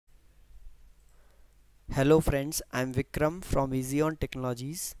Hello friends, I'm Vikram from eZeon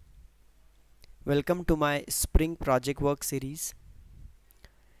Technologies. Welcome to my Spring Project Work series.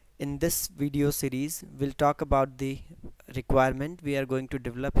 In this video series, we'll talk about the requirement we are going to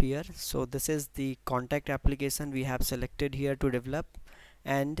develop here. So this is the contact application we have selected here to develop,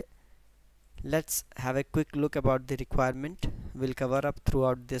 and let's have a quick look about the requirement we'll cover up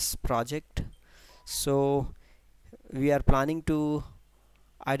throughout this project. So we are planning to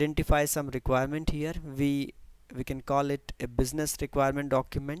identify some requirement here. We can call it a business requirement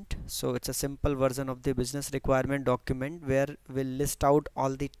document. So it's a simple version of the business requirement document where we'll list out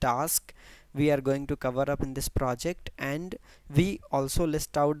all the tasks we are going to cover up in this project, and we also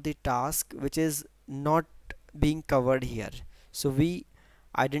list out the task which is not being covered here. So we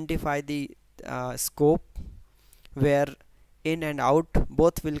identify the scope where in and out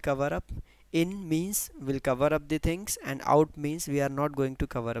both will cover up. In means will cover up the things, and out means we are not going to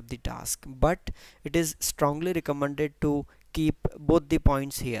cover up the task, but it is strongly recommended to keep both the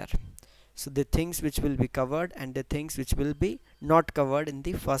points here. So the things which will be covered and the things which will be not covered in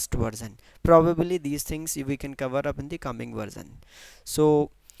the first version, probably these things we can cover up in the coming version.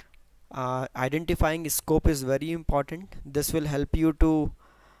 So identifying scope is very important. This will help you to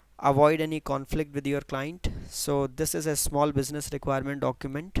avoid any conflict with your client. So this is a small business requirement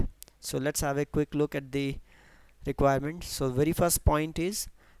document. So let's have a quick look at the requirement. So very first point is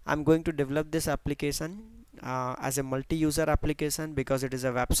I'm going to develop this application as a multi-user application because it is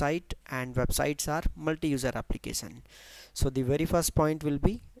a website and websites are multi-user application. So the very first point will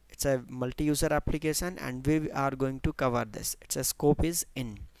be it's a multi-user application and we are going to cover this. Its a scope is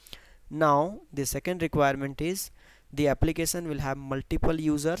in. Now the second requirement is the application will have multiple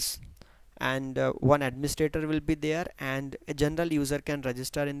users, and one administrator will be there, and a general user can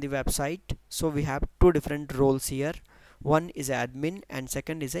register in the website. So we have two different roles here. One is admin and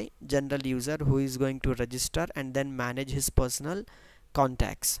second is a general user who is going to register and then manage his personal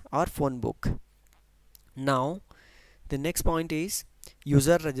contacts or phone book. Now the next point is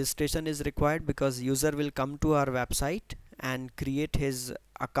user registration is required because user will come to our website and create his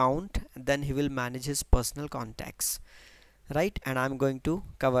account, and then he will manage his personal contacts, right? And I'm going to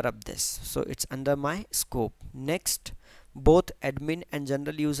cover up this, so it's under my scope. Next, both admin and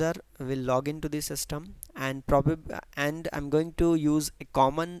general user will log into the system, and I'm going to use a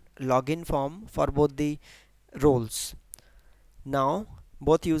common login form for both the roles. Now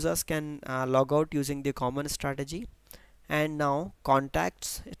both users can log out using the common strategy. And now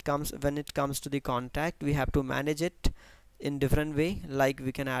contacts, when it comes to the contact, we have to manage it in different way. Like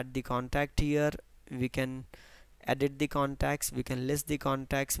we can add the contact here, we can edit the contacts, we can list the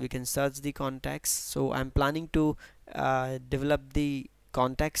contacts, we can search the contacts. So I'm planning to develop the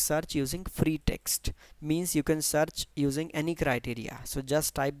contact search using free text, means you can search using any criteria. So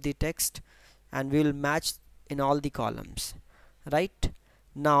just type the text and we will match in all the columns, right?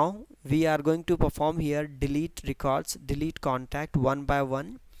 Now we are going to perform here delete records, delete contact one by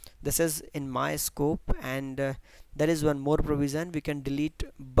one. This is in my scope, and there is one more provision, we can delete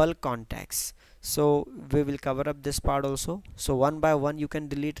bulk contacts. So we will cover up this part also. So one by one you can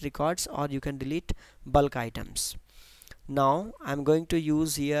delete records or you can delete bulk items. Now I'm going to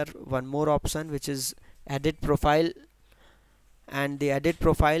use here one more option, which is edit profile, and the edit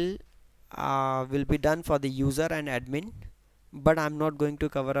profile will be done for the user and admin, but I'm not going to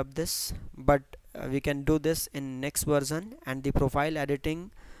cover up this, but we can do this in next version. And the profile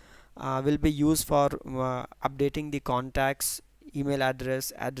editing will be used for updating the contacts, email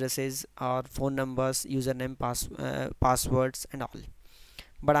addresses or phone numbers, username, passwords and all,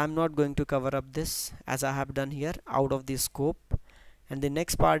 but I'm not going to cover up this as I have done here out of the scope. And the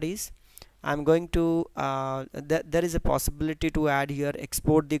next part is I'm going to there is a possibility to add here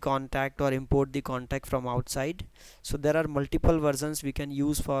export the contact or import the contact from outside. So there are multiple versions we can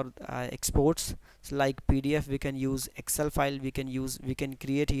use for exports. So like PDF we can use, Excel file we can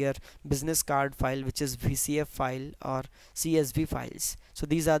create here business card file, which is VCF file or CSV files. So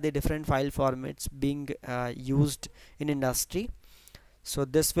these are the different file formats being used in industry. So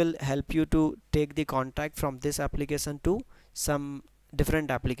this will help you to take the contact from this application to some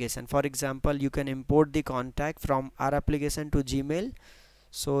different application. For example, you can import the contact from our application to Gmail,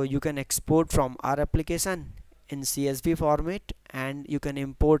 so you can export from our application in CSV format and you can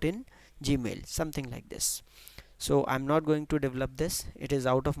import in Gmail, something like this. So I'm not going to develop this, it is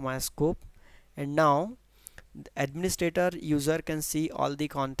out of my scope. And now the administrator user can see all the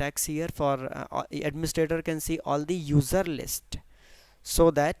contacts here. For administrator can see all the user list,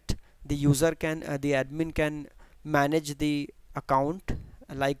 so that the user can the admin can manage the account.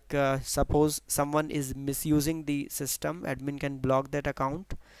 Like suppose someone is misusing the system, admin can block that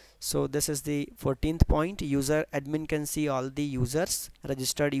account. So this is the 14th point. User admin can see all the users,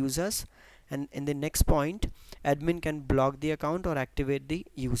 registered users, and in the next point, admin can block the account or activate the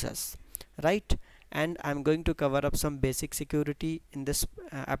users, right? And I'm going to cover up some basic security in this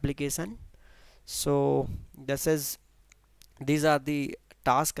application. So these are the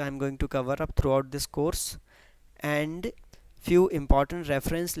tasks I'm going to cover up throughout this course, and few important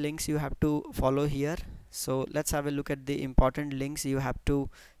reference links you have to follow here. So let's have a look at the important links you have to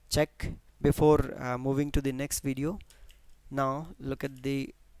check before moving to the next video. Now look at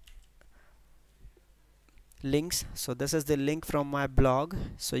the links. So this is the link from my blog.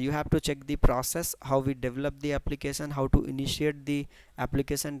 So you have to check the process, how we develop the application, how to initiate the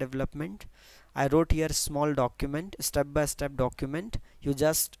application development. I wrote here small document, step-by-step document. You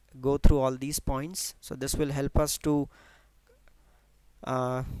just go through all these points. So this will help us to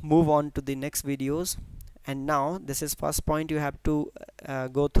move on to the next videos. And now this is first point you have to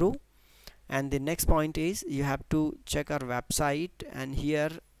go through, and the next point is you have to check our website, and here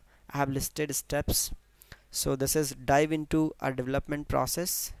I have listed steps. So this is dive into our development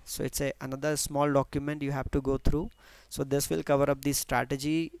process. So it's another small document you have to go through. So this will cover up the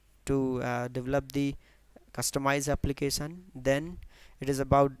strategy to develop the customized application. Then it is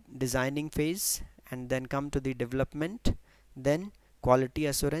about designing phase, and then come to the development, then quality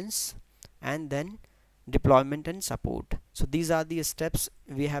assurance, and then deployment and support. So these are the steps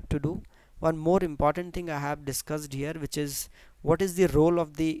we have to do. One more important thing I have discussed here, which is what is the role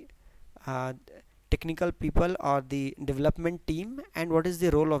of the technical people or the development team, and what is the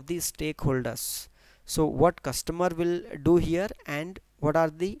role of the stakeholders. So what customer will do here, and what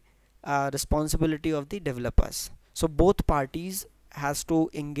are the responsibility of the developers. So both parties has to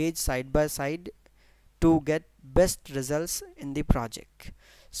engage side by side to get best results in the project.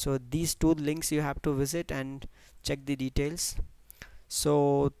 So these two links you have to visit and check the details.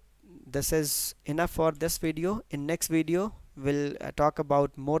 So this is enough for this video. In next video we'll talk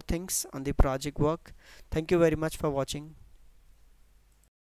about more things on the project work. Thank you very much for watching.